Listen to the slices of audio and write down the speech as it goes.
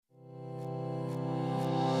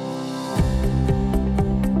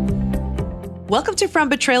Welcome to From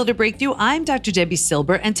Betrayal to Breakthrough. I'm Dr. Debbie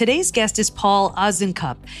Silber, and today's guest is Paul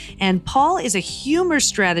Ozenkupf. And Paul is a humor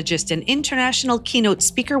strategist and international keynote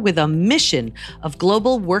speaker with a mission of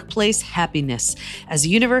global workplace happiness. As a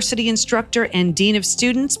university instructor and dean of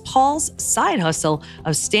students, Paul's side hustle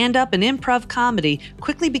of stand-up and improv comedy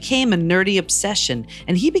quickly became a nerdy obsession,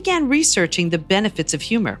 and he began researching the benefits of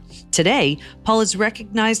humor. Today, Paul is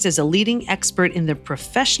recognized as a leading expert in the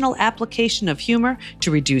professional application of humor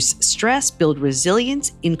to reduce stress, build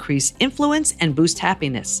resilience, increase influence, and boost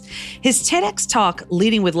happiness. His TEDx talk,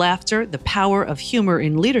 Leading with Laughter, The Power of Humor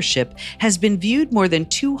in Leadership, has been viewed more than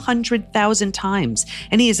 200,000 times,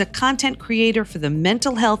 and he is a content creator for the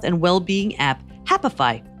mental health and well-being app,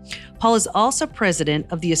 Happify. Paul is also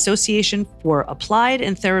president of the Association for Applied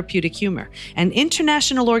and Therapeutic Humor, an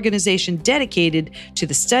international organization dedicated to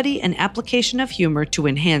the study and application of humor to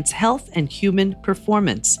enhance health and human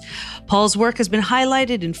performance. Paul's work has been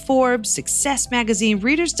highlighted in Forbes, Success Magazine,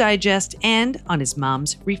 Reader's Digest, and on his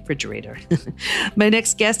mom's refrigerator. My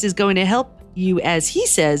next guest is going to help you, as he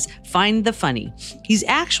says, find the funny. He's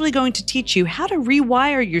actually going to teach you how to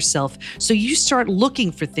rewire yourself so you start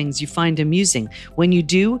looking for things you find amusing. When you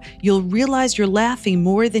do, you'll realize you're laughing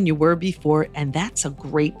more than you were before, and that's a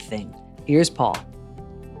great thing. Here's Paul.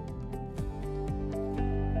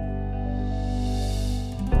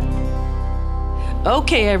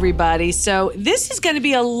 Okay, everybody. So this is going to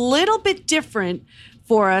be a little bit different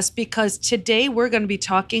for us because today we're going to be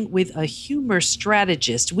talking with a humor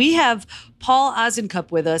strategist. We have Paul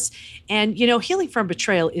Ozenkupf with us, and healing from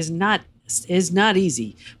betrayal is not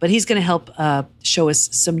easy, but he's going to help show us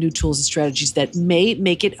some new tools and strategies that may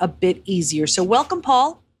make it a bit easier. So welcome,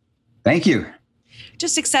 Paul. Thank you.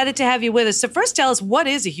 Just excited to have you with us. So first, tell us, what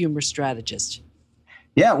is a humor strategist?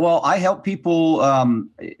 Yeah, well, I help people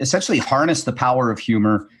essentially harness the power of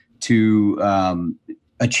humor to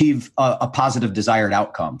achieve a positive desired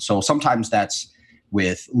outcome. So sometimes that's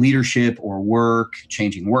with leadership or work,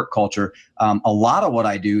 changing work culture. A lot of what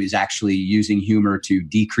I do is actually using humor to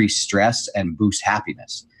decrease stress and boost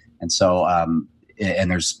happiness. And so,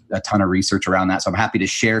 and there's a ton of research around that. So I'm happy to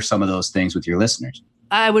share some of those things with your listeners.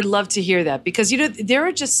 I would love to hear that because, there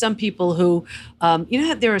are just some people who,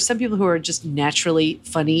 there are some people who are just naturally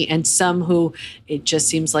funny and some who it just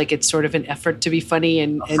seems like it's sort of an effort to be funny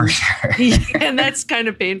and For sure. and that's kind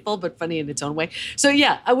of painful, but funny in its own way. So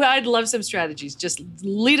yeah, I'd love some strategies. Just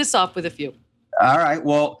lead us off with a few. All right.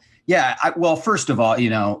 Well, yeah. First of all,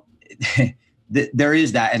 there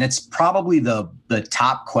is that. And it's probably the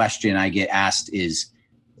top question I get asked is,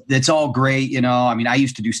 it's all great, I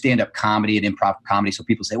used to do stand-up comedy and improv comedy. So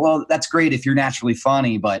people say, well, that's great if you're naturally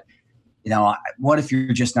funny, but, what if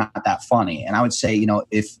you're just not that funny? And I would say,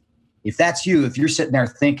 if that's you, if you're sitting there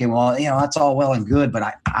thinking, well, that's all well and good,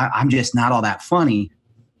 but I'm just not all that funny,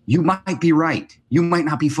 you might be right. You might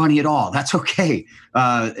not be funny at all. That's okay.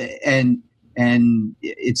 And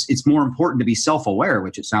it's more important to be self-aware,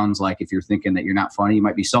 which it sounds like if you're thinking that you're not funny, you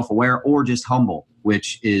might be self-aware or just humble,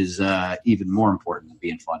 which is even more important than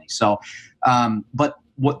being funny. So, but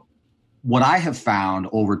what I have found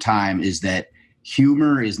over time is that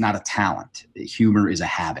humor is not a talent. Humor is a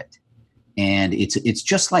habit. And it's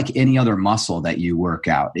just like any other muscle that you work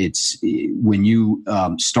out. It's when you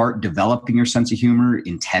start developing your sense of humor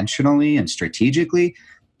intentionally and strategically,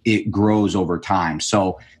 it grows over time.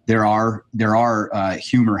 So there are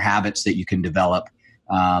humor habits that you can develop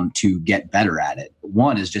to get better at it.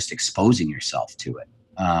 One is just exposing yourself to it.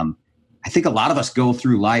 I think a lot of us go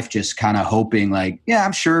through life just kind of hoping like, yeah,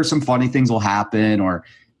 I'm sure some funny things will happen, or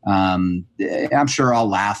I'm sure I'll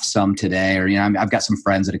laugh some today, or I've got some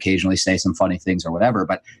friends that occasionally say some funny things or whatever.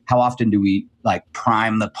 But how often do we like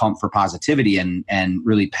prime the pump for positivity and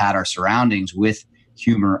really pat our surroundings with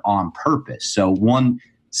humor on purpose? So one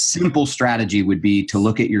simple strategy would be to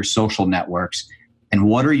look at your social networks and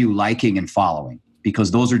what are you liking and following,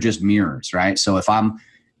 because those are just mirrors, right? So if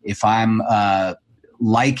I'm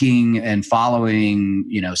liking and following,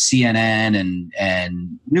 CNN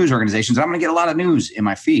and news organizations, I'm going to get a lot of news in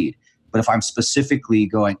my feed. But if I'm specifically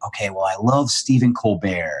going, okay, well, I love Stephen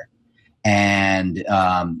Colbert and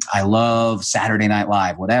I love Saturday Night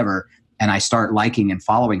Live, whatever, and I start liking and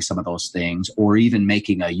following some of those things, or even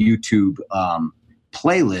making a YouTube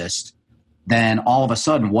playlist, then all of a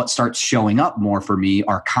sudden what starts showing up more for me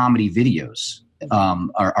are comedy videos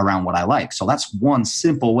around what I like. So that's one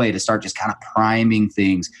simple way to start just kind of priming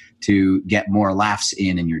things to get more laughs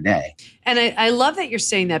in your day. And I love that you're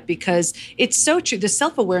saying that because it's so true. The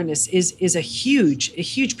self-awareness is a huge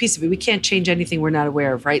piece of it. We can't change anything we're not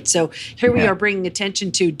aware of, right? So here we are bringing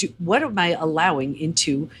attention to what am I allowing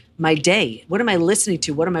into my day? What am I listening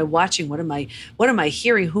to? What am I watching? What am I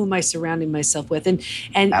hearing? Who am I surrounding myself with? And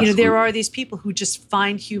there are these people who just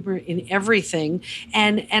find humor in everything.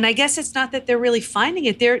 And I guess it's not that they're really finding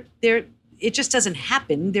it. It just doesn't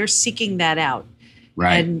happen. They're seeking that out.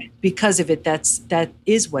 Right. And because of it, that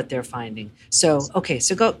is what they're finding. So, okay.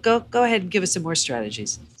 So go ahead and give us some more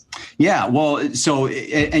strategies. Yeah. Well, so,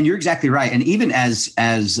 and you're exactly right. And even as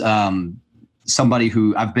somebody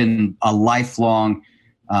who I've been a lifelong,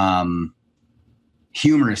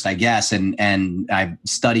 humorist, I guess, and I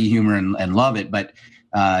study humor and love it. But,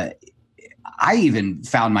 I even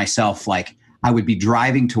found myself like I would be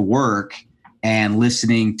driving to work and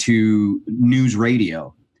listening to news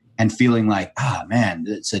radio and feeling like, oh man,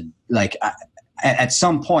 at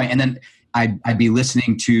some point, and then I'd be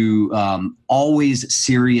listening to always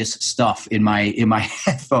serious stuff in my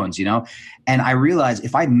headphones, and I realized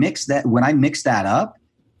when I mix that up,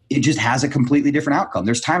 it just has a completely different outcome.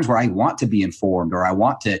 There's times where I want to be informed or I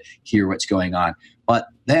want to hear what's going on, but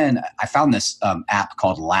then I found this app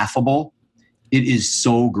called Laughable. It is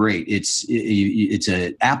so great. It's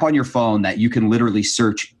an app on your phone that you can literally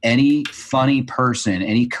search any funny person,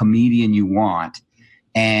 any comedian you want,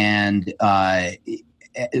 and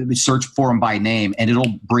search for them by name, and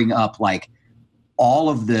it'll bring up like all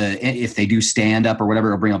of if they do stand up or whatever,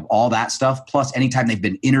 it'll bring up all that stuff. Plus anytime they've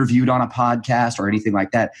been interviewed on a podcast or anything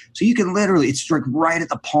like that. So you can literally, it's like right at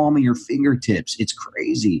the palm of your fingertips. It's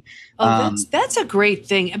crazy. Oh, that's a great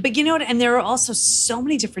thing. But you know what? And there are also so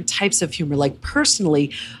many different types of humor. Like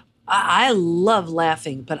personally, I love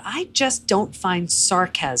laughing, but I just don't find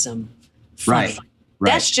sarcasm funny. Right.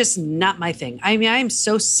 That's just not my thing. I mean, I am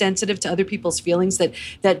so sensitive to other people's feelings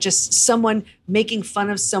that just someone making fun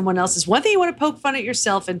of someone else is one thing. You want to poke fun at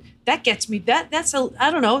yourself, and that gets me. I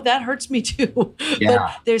don't know. That hurts me too. Yeah.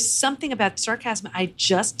 But there's something about sarcasm I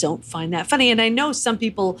just don't find that funny, and I know some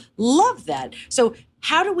people love that. So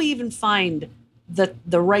how do we even find the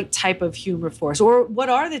right type of humor for us, or what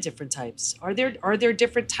are the different types? Are there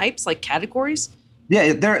different types, like categories?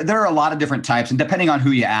 Yeah, there are a lot of different types, and depending on who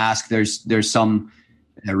you ask, there's some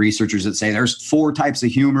researchers that say there's 4 types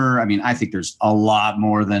of humor. I mean, I think there's a lot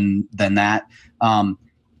more than that.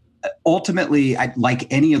 Ultimately,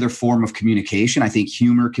 like any other form of communication, I think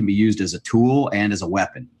humor can be used as a tool and as a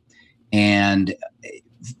weapon. And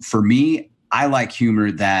for me, I like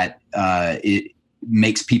humor that it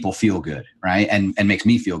makes people feel good, right? And makes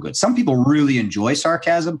me feel good. Some people really enjoy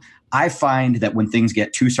sarcasm. I find that when things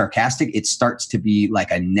get too sarcastic, it starts to be like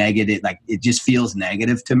a negative, like it just feels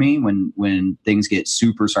negative to me when things get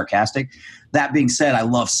super sarcastic. That being said, I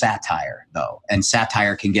love satire though. And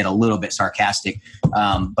satire can get a little bit sarcastic.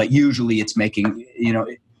 But usually it's making,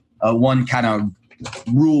 one kind of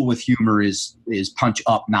rule with humor is punch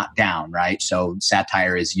up, not down, right? So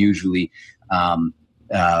satire is usually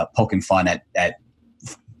poking fun at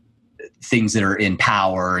things that are in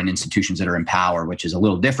power and institutions that are in power, which is a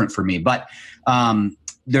little different for me. But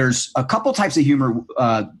there's a couple types of humor,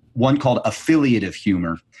 one called affiliative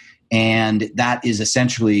humor. And that is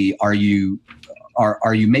essentially, are you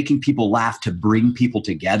making people laugh to bring people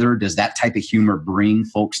together? Does that type of humor bring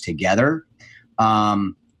folks together?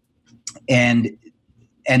 And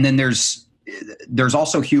then there's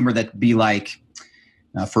also humor that be like,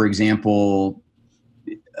 for example,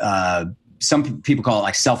 some people call it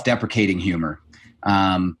like self-deprecating humor.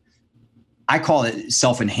 I call it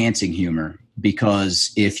self-enhancing humor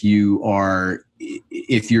because if you're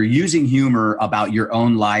using humor about your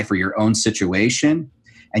own life or your own situation,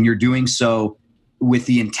 and you're doing so with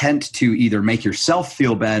the intent to either make yourself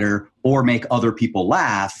feel better or make other people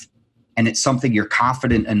laugh, and it's something you're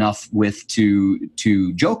confident enough with to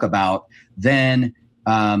joke about, then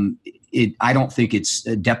I don't think it's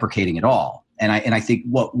deprecating at all. And I think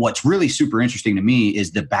what's really super interesting to me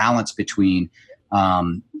is the balance between,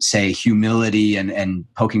 say, humility and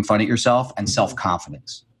poking fun at yourself and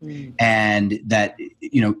self-confidence. Mm. And that,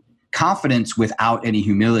 confidence without any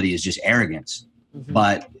humility is just arrogance. Mm-hmm.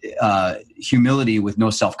 But humility with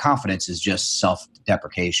no self-confidence is just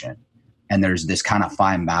self-deprecation. And there's this kind of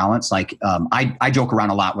fine balance. Like I joke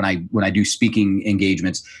around a lot when I do speaking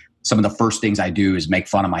engagements. Some of the first things I do is make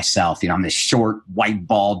fun of myself. I'm this short, white,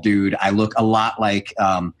 bald dude. I look a lot like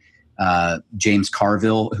James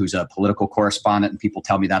Carville, who's a political correspondent, and people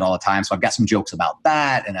tell me that all the time. So I've got some jokes about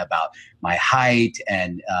that and about my height.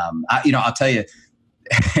 And, I'll tell you,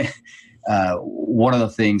 one of the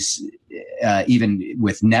things, even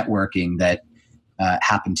with networking that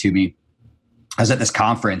happened to me, I was at this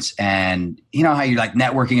conference, and you know how you're like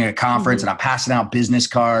networking at a conference, and I'm passing out business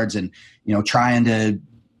cards and, you know, trying to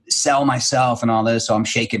sell myself and all this. So I'm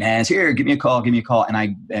shaking hands. Here, give me a call. And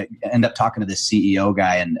I end up talking to this CEO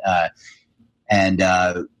guy, and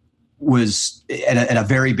was at a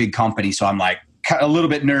very big company. So I'm like a little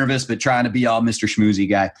bit nervous, but trying to be all Mr. Schmoozy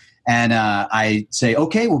guy. And I say,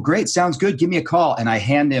 okay, well, great. Sounds good. Give me a call. And I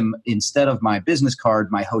hand him, instead of my business card,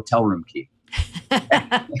 my hotel room key.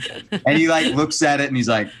 And he like looks at it and he's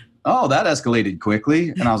like, oh, that escalated quickly.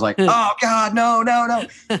 And I was like, oh God, no.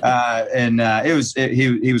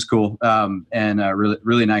 He was cool. And a really,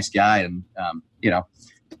 really nice guy. And, you know,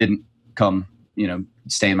 didn't come, you know,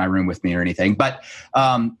 stay in my room with me or anything. But,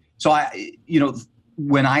 so I, you know,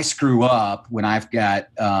 when I screw up, when I've got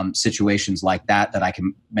situations like that I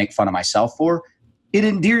can make fun of myself for, it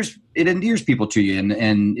endears people to you,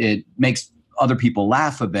 and it makes other people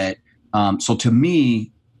laugh a bit. So to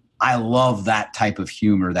me, I love that type of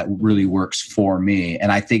humor that really works for me.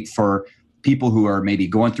 And I think for people who are maybe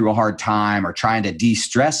going through a hard time or trying to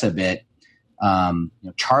de-stress a bit, you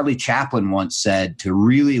know, Charlie Chaplin once said, to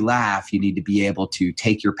really laugh, you need to be able to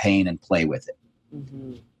take your pain and play with it.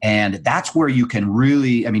 Mm-hmm. And that's where you can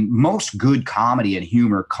really, I mean, most good comedy and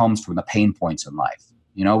humor comes from the pain points in life.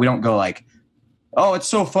 You know, we don't go like, oh, it's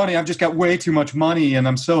so funny, I've just got way too much money and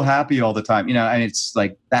I'm so happy all the time. You know, and it's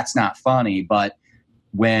like, that's not funny. But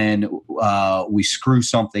when we screw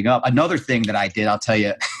something up, another thing that I did, I'll tell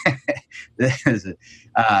you,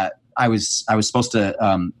 I was supposed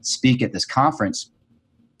to speak at this conference,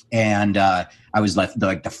 and I was like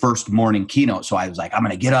the first morning keynote. So I was like, I'm going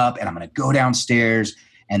to get up and I'm going to go downstairs.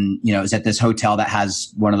 And, you know, it was at this hotel that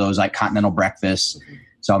has one of those like continental breakfasts. Mm-hmm.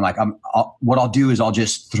 So I'm like, what I'll do is I'll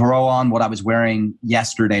just throw on what I was wearing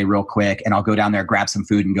yesterday real quick, and I'll go down there, grab some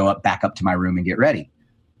food, and go back up to my room and get ready.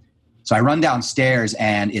 So I run downstairs,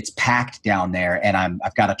 and it's packed down there, and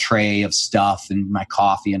I've got a tray of stuff and my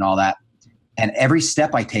coffee and all that. And every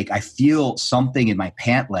step I take, I feel something in my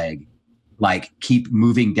pant leg, like keep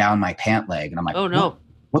moving down my pant leg. And I'm like, oh no,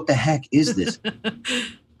 what the heck is this?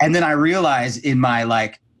 And then I realize in my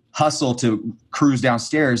like hustle to cruise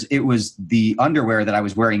downstairs, it was the underwear that I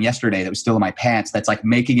was wearing yesterday that was still in my pants that's like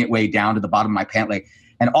making it way down to the bottom of my pant leg.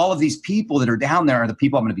 And all of these people that are down there are the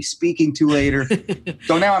people I'm going to be speaking to later.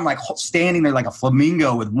 So now I'm like standing there like a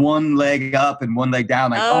flamingo with one leg up and one leg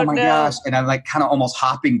down, like, oh my gosh. And I'm like kind of almost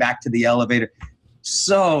hopping back to the elevator.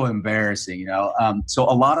 So embarrassing, you know? So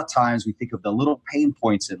a lot of times we think of the little pain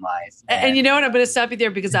points in life. And you know what? I'm going to stop you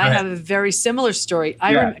there because I have a very similar story.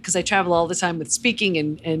 Because I travel all the time with speaking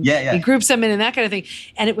and in groups I'm in and that kind of thing.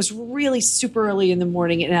 And it was really super early in the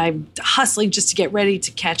morning, and I'm hustling just to get ready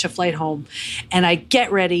to catch a flight home. And I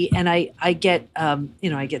get ready, and I get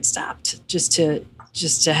I get stopped just to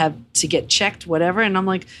get checked, whatever. And I'm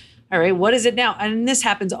like, all right, what is it now? And this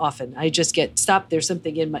happens often. I just get stopped. There's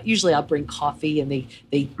something in my, usually I'll bring coffee, and they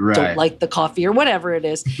don't like the coffee or whatever it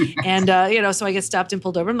is. And, so I get stopped and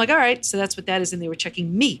pulled over. I'm like, all right, so that's what that is. And they were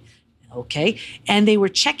checking me. Okay. And they were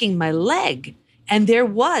checking my leg, and there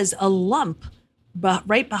was a lump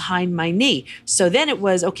right behind my knee. So then it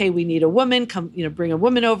was, okay, we need a woman, bring a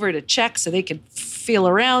woman over to check so they could feel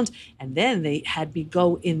around. And then they had me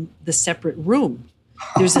go in the separate room.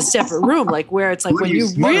 There's a separate room, like where it's like when you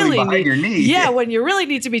really need, your knee. When you really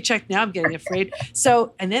need to be checked. Now I'm getting afraid.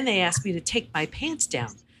 So, and then they asked me to take my pants down.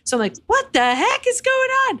 So I'm like, what the heck is going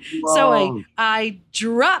on? Whoa. So I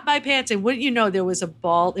dropped my pants, and wouldn't you know, there was a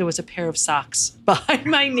pair of socks behind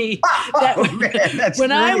my knee.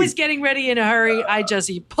 When I was getting ready in a hurry,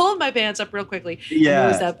 he pulled my pants up real quickly.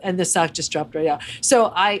 Yeah. And the sock just dropped right out.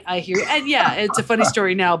 So I hear, and it's a funny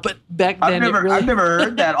story now, but back then I've never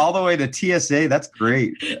heard that all the way to TSA. That's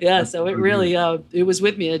great. Yeah. So it really, it was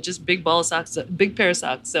with me, just big ball of socks, a big pair of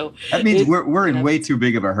socks. So that means we're in way too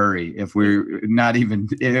big of a hurry if we're not even,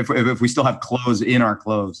 if we still have clothes in our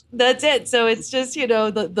clothes. That's it. So it's just,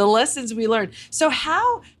 the lessons we learn. So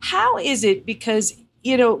how is it? Because,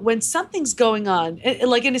 when something's going on,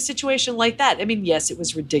 like in a situation like that, I mean, yes, it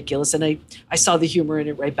was ridiculous. And I saw the humor in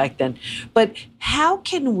it right back then. But how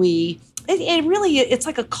can we, it's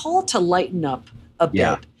like a call to lighten up a bit.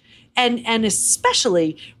 Yeah. And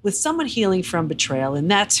especially with someone healing from betrayal, and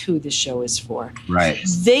that's who this show is for. Right.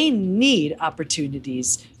 They need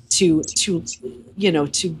opportunities to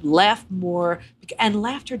laugh more, and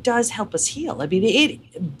laughter does help us heal. I mean,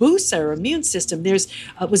 it boosts our immune system. There's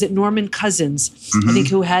was it Norman Cousins, mm-hmm. I think,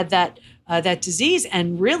 who had that disease,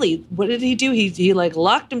 and really, what did he do? He like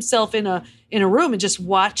locked himself in a room and just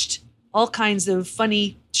watched all kinds of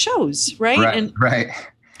funny shows, right? Right.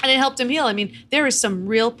 And it helped him heal. I mean, there is some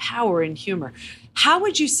real power in humor. How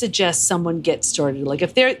would you suggest someone get started? Like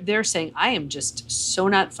if they're saying, I am just so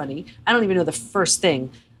not funny. I don't even know the first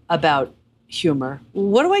thing about humor.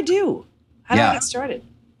 What do I do? How do I get started?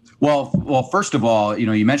 Well, first of all,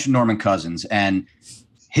 you mentioned Norman Cousins, and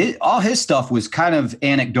all his stuff was kind of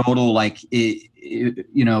anecdotal. Like,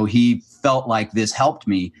 he felt like this helped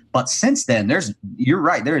me. But since then, you're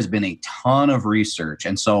right, there has been a ton of research.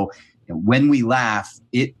 And so when we laugh,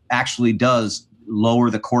 it actually does lower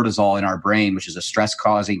the cortisol in our brain, which is a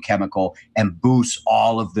stress-causing chemical, and boosts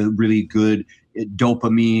all of the really good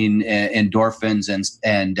dopamine, endorphins,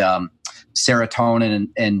 and serotonin.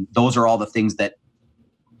 And those are all the things that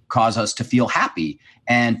cause us to feel happy,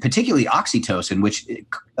 and particularly oxytocin, which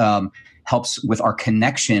helps with our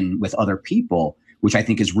connection with other people, which I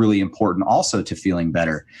think is really important also to feeling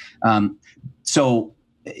better. So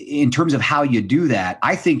in terms of how you do that,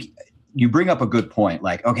 I think you bring up a good point.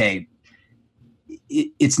 Like, okay,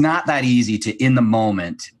 it's not that easy to, in the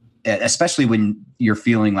moment, especially when you're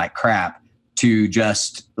feeling like crap, to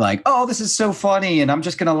just like, oh, this is so funny, and I'm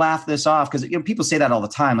just going to laugh this off. Because people say that all the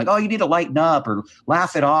time, like, oh, you need to lighten up or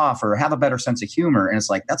laugh it off or have a better sense of humor. And it's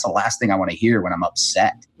like, that's the last thing I want to hear when I'm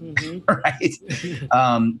upset, right?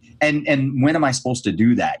 And when am I supposed to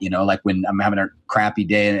do that? Like when I'm having a crappy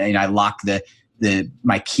day and I lock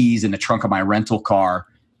my keys in the trunk of my rental car,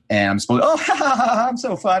 and I'm supposed, I'm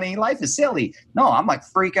so funny, life is silly. No, I'm like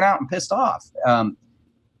freaking out and pissed off.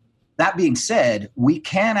 That being said, we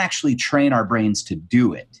can actually train our brains to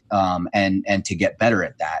do it, and to get better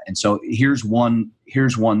at that. And so here's one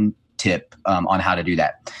tip on how to do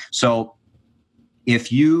that. So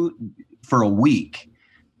if you, for a week,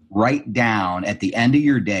 write down at the end of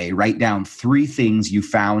your day, write down 3 things you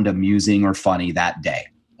found amusing or funny that day,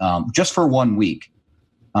 just for 1 week.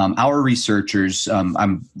 Our researchers,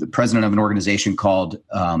 I'm the president of an organization called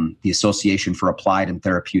the Association for Applied and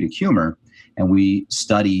Therapeutic Humor, and we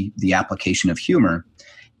study the application of humor.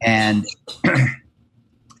 And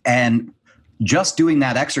and just doing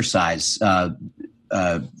that exercise,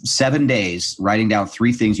 7 days, writing down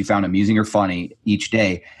 3 things you found amusing or funny each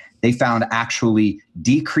day, they found actually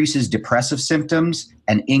decreases depressive symptoms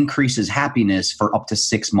and increases happiness for up to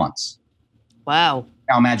 6 months. Wow.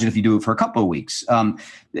 Now imagine if you do it for a couple of weeks. And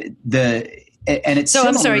it's so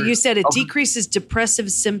similar. I'm sorry, you said it decreases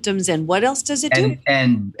depressive symptoms, and what else does it do?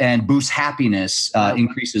 And boosts happiness,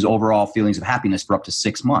 increases overall feelings of happiness for up to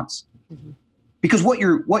 6 months. Mm-hmm. Because what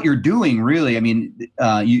you're doing really, I mean,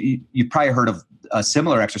 you probably heard of a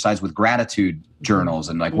similar exercise with gratitude journals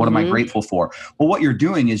and like, what am I grateful for? Well, what you're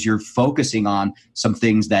doing is you're focusing on some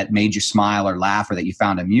things that made you smile or laugh or that you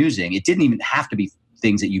found amusing. It didn't even have to be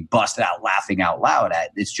things that you busted out laughing out loud at.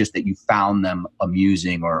 It's just that you found them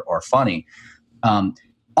amusing or funny.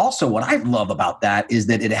 Also, what I love about that is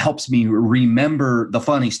that it helps me remember the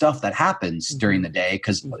funny stuff that happens during the day.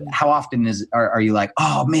 Because how often are you like,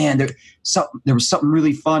 oh man, there was something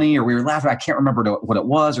really funny, or we were laughing, I can't remember what it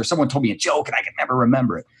was, or someone told me a joke and I can never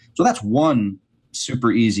remember it. So that's one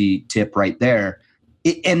super easy tip right there.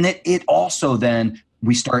 It also then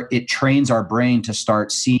it trains our brain to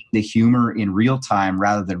start seeing the humor in real time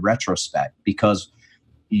rather than retrospect, because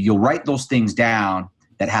you'll write those things down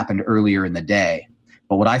that happened earlier in the day.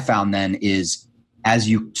 But what I found then is, as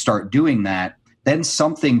you start doing that, then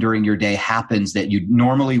something during your day happens that you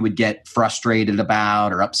normally would get frustrated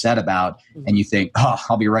about or upset about. And you think, oh,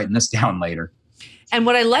 I'll be writing this down later. And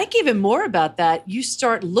what I like even more about that, you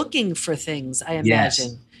start looking for things, I imagine.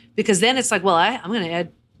 Yes. Because then it's like, well, I'm going to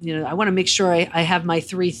add, I want to make sure I have my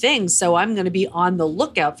 3 things. So I'm going to be on the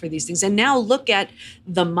lookout for these things. And now look at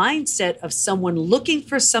the mindset of someone looking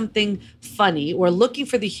for something funny or looking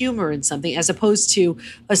for the humor in something, as opposed to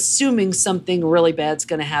assuming something really bad's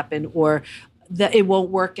going to happen, or that it won't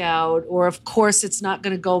work out, or of course it's not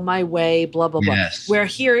going to go my way, blah, blah, blah. Yes. Where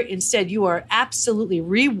here instead you are absolutely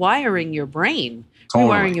rewiring your brain,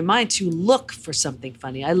 rewiring your mind to look for something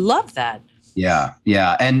funny. I love that. Yeah.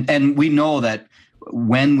 Yeah. And we know that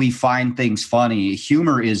when we find things funny,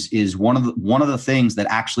 humor is one of the things that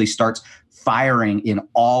actually starts firing in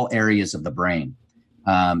all areas of the brain,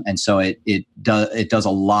 and so it does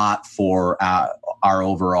a lot for our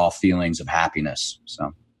overall feelings of happiness.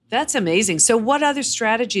 So that's amazing. So what other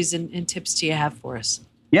strategies and tips do you have for us?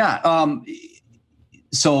 Yeah.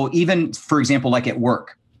 So even, for example, like at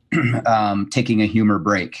work, taking a humor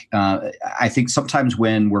break. I think sometimes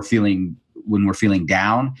when we're feeling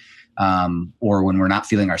down, or when we're not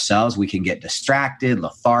feeling ourselves, we can get distracted,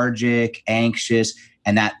 lethargic, anxious,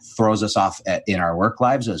 and that throws us off in our work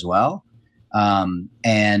lives as well.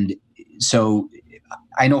 And so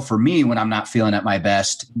I know for me, when I'm not feeling at my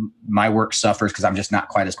best, my work suffers because I'm just not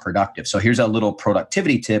quite as productive. So here's a little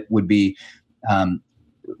productivity tip would be,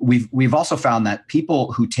 We've also found that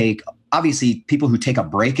people who take a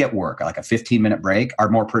break at work, like a 15-minute break, are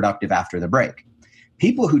more productive after the break.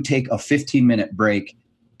 People who take a 15-minute break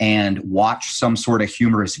and watch some sort of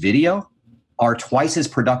humorous video are twice as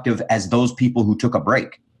productive as those people who took a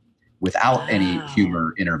break without any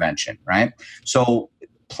humor intervention, right? So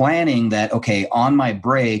planning that, okay, on my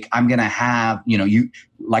break, I'm going to have, you,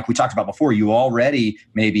 like we talked about before, you already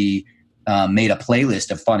maybe made a playlist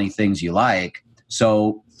of funny things you like.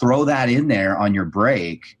 So throw that in there on your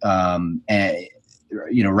break, and,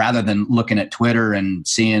 rather than looking at Twitter and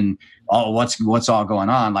seeing, what's all going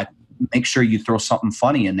on, like make sure you throw something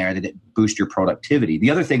funny in there that it boosts your productivity. The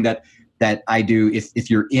other thing that I do, if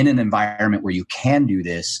you're in an environment where you can do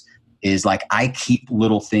this, is like I keep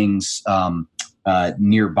little things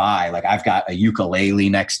nearby. Like I've got a ukulele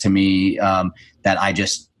next to me that I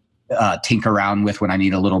just tinker around with when I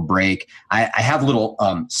need a little break. I have little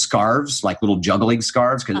scarves, like little juggling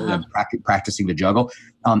scarves, because I'm practicing to juggle.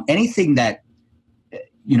 Anything that,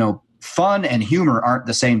 fun and humor aren't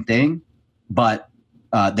the same thing, but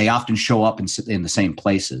they often show up in the same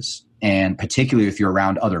places. And particularly if you're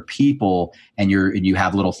around other people and you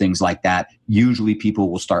have little things like that, usually people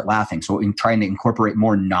will start laughing. So in trying to incorporate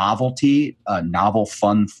more novelty, novel,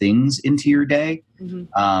 fun things into your day,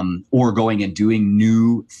 or going and doing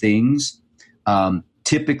new things,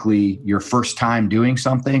 typically your first time doing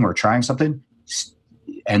something or trying something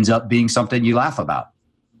ends up being something you laugh about.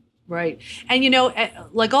 Right. And,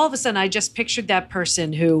 like all of a sudden I just pictured that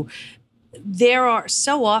person who there are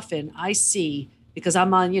so often I see, because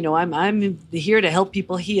I'm on, I'm here to help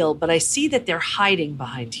people heal, but I see that they're hiding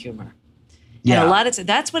behind humor. Yeah. And a lot of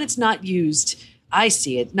that's when it's not used. I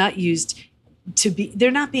see it not used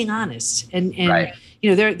they're not being honest. And right.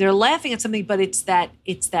 They're laughing at something, but it's that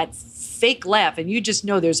fake laugh. And you just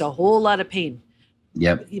know there's a whole lot of pain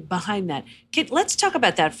behind that. Let's talk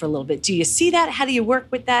about that for a little bit. Do you see that? How do you work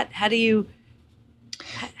with that? How do you...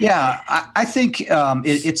 Yeah, I think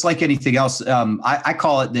it's like anything else. I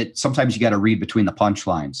call it that sometimes you got to read between the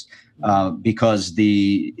punchlines, because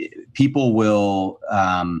the people will,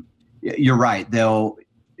 you're right, they'll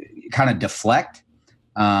kind of deflect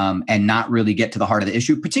and not really get to the heart of the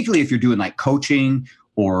issue, particularly if you're doing like coaching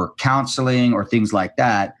or counseling or things like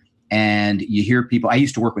that. And you hear people, I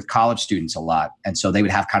used to work with college students a lot. And so they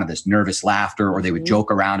would have kind of this nervous laughter, or they would joke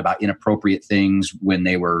around about inappropriate things when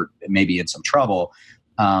they were maybe in some trouble.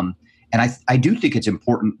 And I do think it's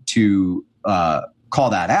important to call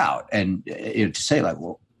that out and to say like,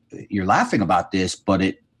 well, you're laughing about this, but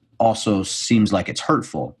it also seems like it's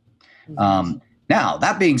hurtful. Now,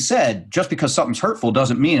 that being said, just because something's hurtful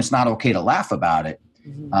doesn't mean it's not okay to laugh about it.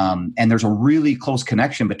 And there's a really close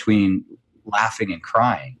connection between laughing and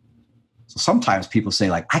crying. So sometimes people say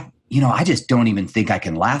like, I just don't even think I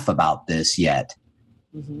can laugh about this yet.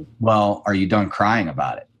 Well, are you done crying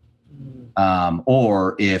about it?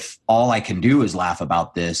 Or if all I can do is laugh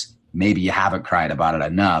about this, maybe you haven't cried about it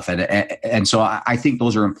enough. And so I think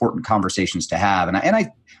those are important conversations to have. And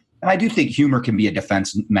I do think humor can be a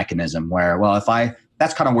defense mechanism where, well,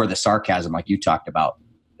 that's kind of where the sarcasm, like you talked about,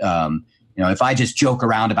 if I just joke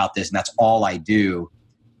around about this and that's all I do,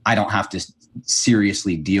 I don't have to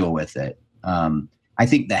seriously deal with it. I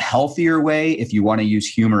think the healthier way, if you want to use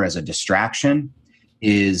humor as a distraction,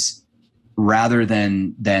 is rather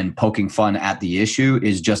than poking fun at the issue,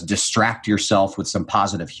 is just distract yourself with some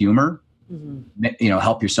positive humor,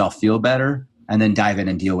 help yourself feel better, and then dive in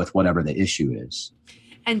and deal with whatever the issue is.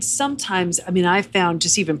 And sometimes, I've found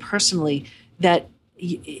just even personally that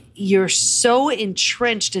you're so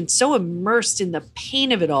entrenched and so immersed in the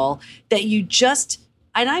pain of it all that you just,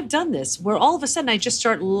 and I've done this, where all of a sudden I just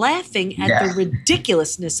start laughing at the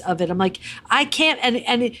ridiculousness of it. I'm like, I can't,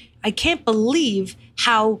 I can't believe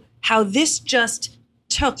how this just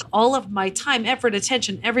took all of my time, effort,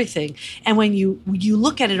 attention, everything. And when you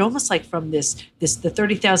look at it almost like from the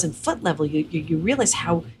 30,000 foot level, you realize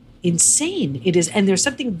how insane it is. And there's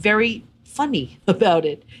something very funny about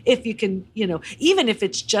it. If you can, even if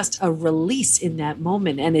it's just a release in that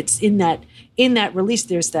moment, and it's in that release,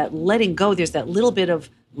 there's that letting go, there's that little bit of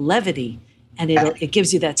levity, and it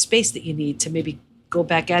gives you that space that you need to maybe go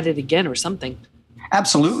back at it again or something.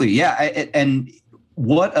 Absolutely. Yeah. And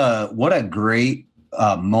what a great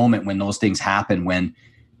moment when those things happen, when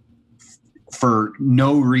for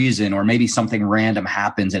no reason, or maybe something random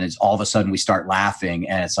happens and it's all of a sudden we start laughing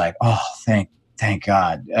and it's like, oh, thank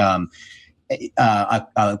God.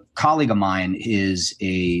 A colleague of mine is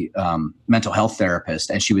a mental health therapist,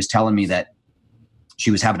 and she was telling me that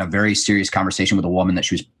she was having a very serious conversation with a woman that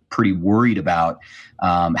she was pretty worried about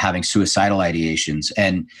having suicidal ideations.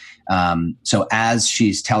 And so as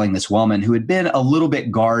she's telling this woman who had been a little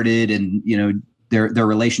bit guarded, and their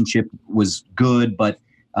relationship was good, but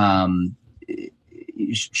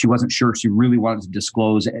she wasn't sure she really wanted to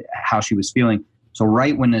disclose how she was feeling. So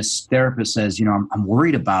right when this therapist says, I'm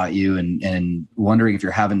worried about you and wondering if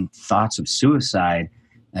you're having thoughts of suicide.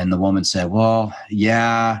 And the woman said, well,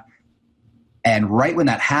 yeah. And right when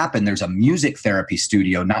that happened, there's a music therapy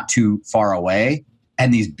studio not too far away.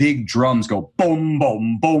 And these big drums go boom,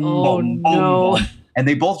 boom, boom, boom, no. boom. And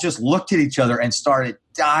they both just looked at each other and started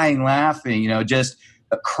dying laughing, just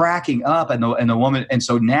cracking up. And the woman, and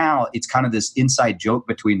so now it's kind of this inside joke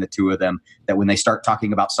between the two of them that when they start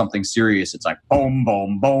talking about something serious, it's like boom,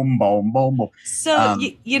 boom, boom, boom, boom, boom. So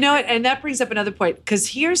you know what, and that brings up another point,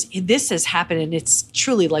 because this has happened, and it's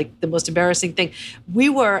truly like the most embarrassing thing.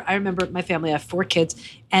 I remember my family, I have 4 kids,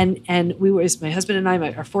 and we were, my husband and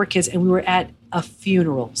I, our 4 kids, and we were at a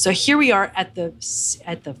funeral. So here we are at the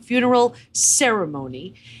funeral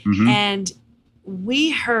ceremony, and we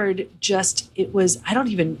heard it was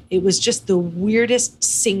just the weirdest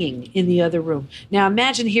singing in the other room. Now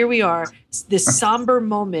imagine, here we are, this somber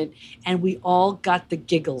moment, and we all got the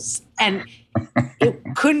giggles. And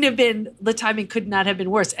the timing could not have been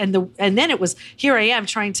worse. And then it was, here I am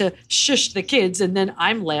trying to shush the kids, and then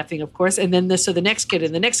I'm laughing, of course. And then the next kid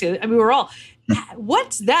and the next kid, we were all,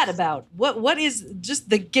 what's that about? What is just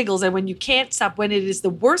the giggles? And when you can't stop, when it is the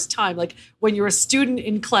worst time, like when you're a student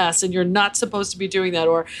in class and you're not supposed to be doing that,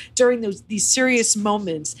 or during these serious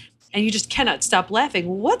moments, and you just cannot stop laughing.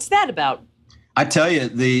 What's that about? I tell you,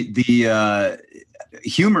 the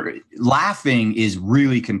humor, laughing is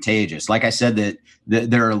really contagious. Like I said, that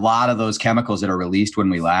there are a lot of those chemicals that are released when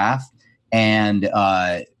we laugh, and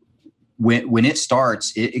when it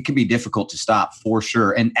starts, it can be difficult to stop, for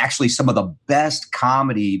sure. And actually, some of the best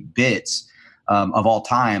comedy bits of all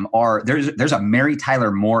time there's a Mary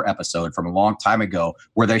Tyler Moore episode from a long time ago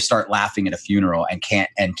where they start laughing at a funeral and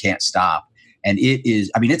can't stop. And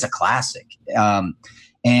it's a classic.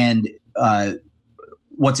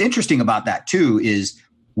 What's interesting about that too is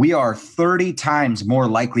we are 30 times more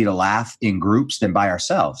likely to laugh in groups than by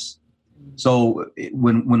ourselves. So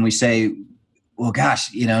when we say, well,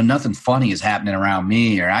 gosh, nothing funny is happening around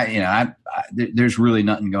me, or there's really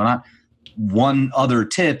nothing going on. One other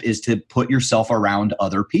tip is to put yourself around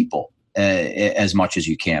other people as much as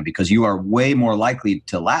you can, because you are way more likely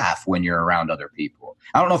to laugh when you're around other people.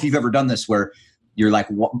 I don't know if you've ever done this where you're like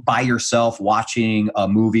by yourself watching a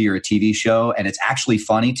movie or a TV show, and it's actually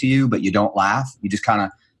funny to you, but you don't laugh. You just kind of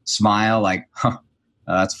smile like,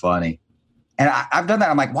 that's funny. And I've done that.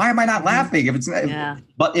 I'm like, why am I not laughing?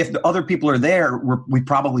 But if the other people are there, we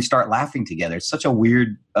probably start laughing together. It's such a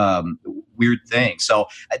weird thing. So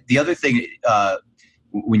the other thing,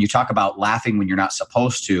 when you talk about laughing when you're not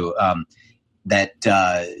supposed to, that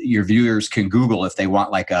your viewers can Google if they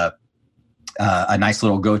want like a nice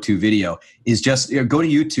little go-to video, is just go to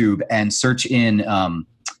YouTube and search in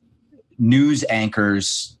news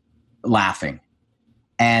anchors laughing.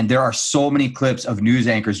 And there are so many clips of news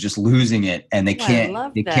anchors just losing it, and they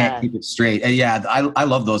can't keep it straight. And I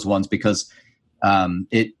love those ones because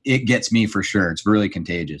it gets me for sure. It's really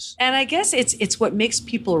contagious. And I guess it's what makes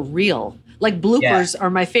people real. Like bloopers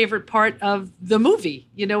are my favorite part of the movie,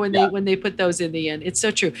 when they put those in the end. It's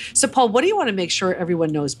so true. So Paul, what do you want to make sure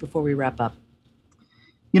everyone knows before we wrap up?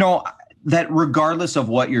 That regardless of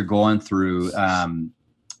what you're going through,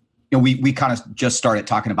 we kind of just started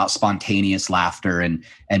talking about spontaneous laughter and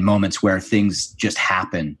moments where things just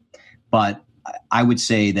happen. But I would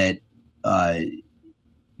say that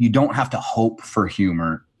you don't have to hope for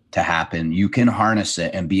humor to happen. You can harness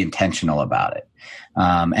it and be intentional about it.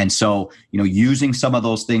 And so, using some of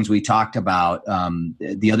those things we talked about,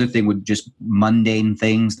 the other thing would just mundane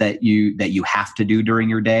things that you have to do during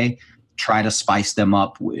your day. Try to spice them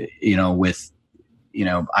up, with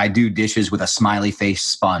I do dishes with a smiley face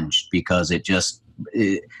sponge because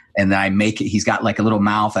and I make it, he's got like a little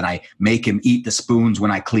mouth, and I make him eat the spoons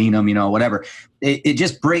when I clean them, whatever. It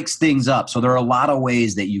just breaks things up. So there are a lot of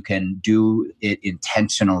ways that you can do it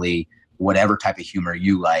intentionally, whatever type of humor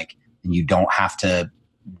you like, and you don't have to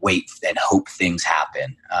wait and hope things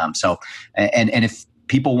happen. And if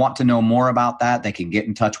people want to know more about that, they can get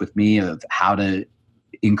in touch with me of how to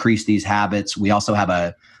increase these habits. We also have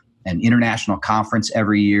an international conference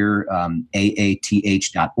every year,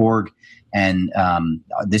 AATH.org. And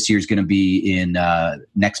this year is going to be in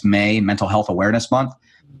next May, Mental Health Awareness Month.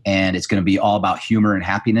 And it's going to be all about humor and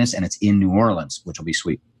happiness. And it's in New Orleans, which will be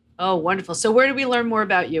sweet. Oh, wonderful. So where do we learn more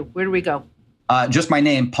about you? Where do we go? Just my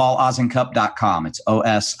name, paulozincup.com. It's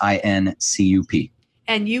OSINCUP.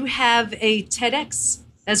 And you have a TEDx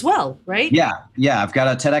as well, right? Yeah. I've got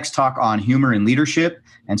a TEDx talk on humor and leadership.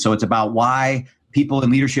 And so it's about why people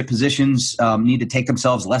in leadership positions need to take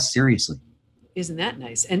themselves less seriously. Isn't that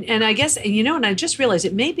nice? And I guess, and I just realized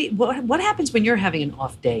it may be, what happens when you're having an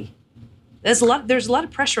off day? There's a lot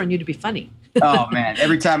of pressure on you to be funny. Oh man.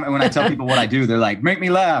 Every time when I tell people what I do, they're like, make me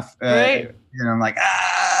laugh. Right. I'm like,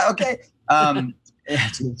 okay.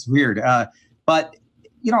 It's weird. But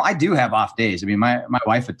I do have off days. I mean, my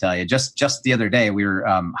wife would tell you, just the other day we were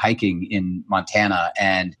hiking in Montana,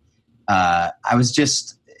 and I was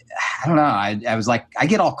just, I don't know. I was like, I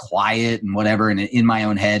get all quiet and whatever, and in my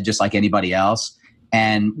own head, just like anybody else.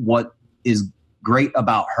 And what is great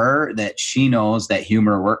about her, that she knows that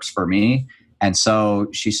humor works for me. And so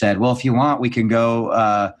she said, well, if you want, we can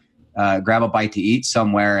go grab a bite to eat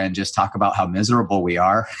somewhere and just talk about how miserable we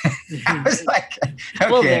are. I was like,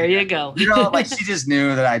 okay. Well, there you go. Like she just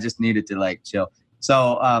knew that I just needed to like chill.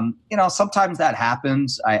 So, sometimes that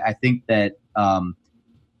happens. I think that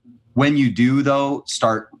when you do though,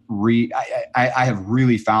 I have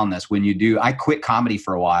really found this when you do, I quit comedy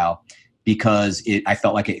for a while because I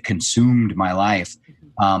felt like it consumed my life.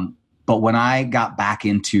 But when I got back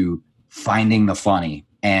into finding the funny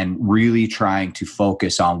and really trying to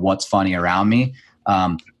focus on what's funny around me,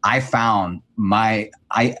 I found I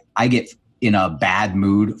get in a bad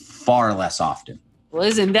mood far less often. Well,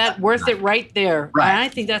 isn't that worth it right there? Right. And I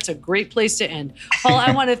think that's a great place to end. Paul,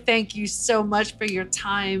 I want to thank you so much for your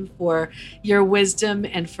time, for your wisdom,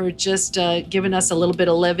 and for just giving us a little bit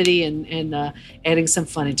of levity and adding some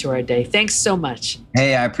fun into our day. Thanks so much.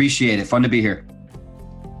 Hey, I appreciate it. Fun to be here.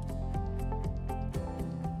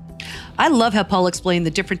 I love how Paul explained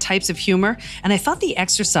the different types of humor, and I thought the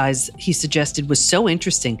exercise he suggested was so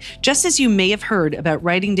interesting. Just as you may have heard about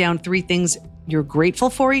writing down 3 things you're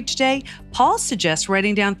grateful for each day, Paul suggests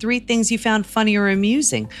writing down 3 things you found funny or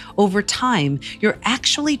amusing. Over time, you're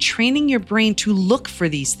actually training your brain to look for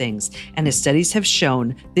these things. And as studies have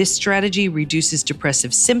shown, this strategy reduces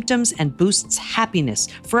depressive symptoms and boosts happiness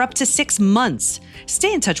for up to 6 months.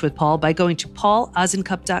 Stay in touch with Paul by going to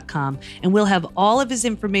paulozencup.com, and we'll have all of his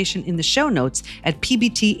information in the show notes at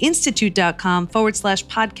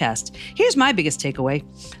pbtinstitute.com/podcast. Here's my biggest takeaway.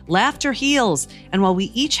 Laughter heals. And while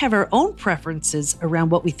we each have our own preferences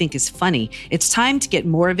around what we think is funny, it's time to get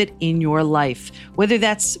more of it in your life. Whether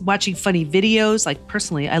that's watching funny videos, like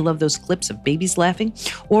personally, I love those clips of babies laughing,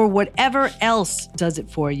 or whatever else does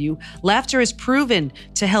it for you, laughter is proven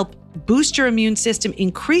to help boost your immune system,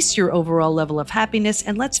 increase your overall level of happiness,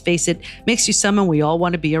 and let's face it, makes you someone we all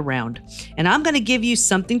want to be around. And I'm going to give you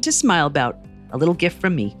something to smile about. A little gift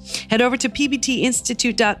from me. Head over to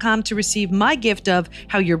pbtinstitute.com to receive my gift of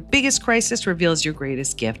How Your Biggest Crisis Reveals Your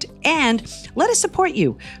Greatest Gift. And let us support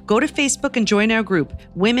you. Go to Facebook and join our group,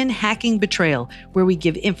 Women Hacking Betrayal, where we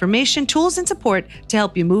give information, tools, and support to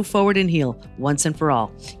help you move forward and heal once and for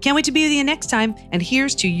all. Can't wait to be with you next time. And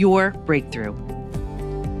here's to your breakthrough.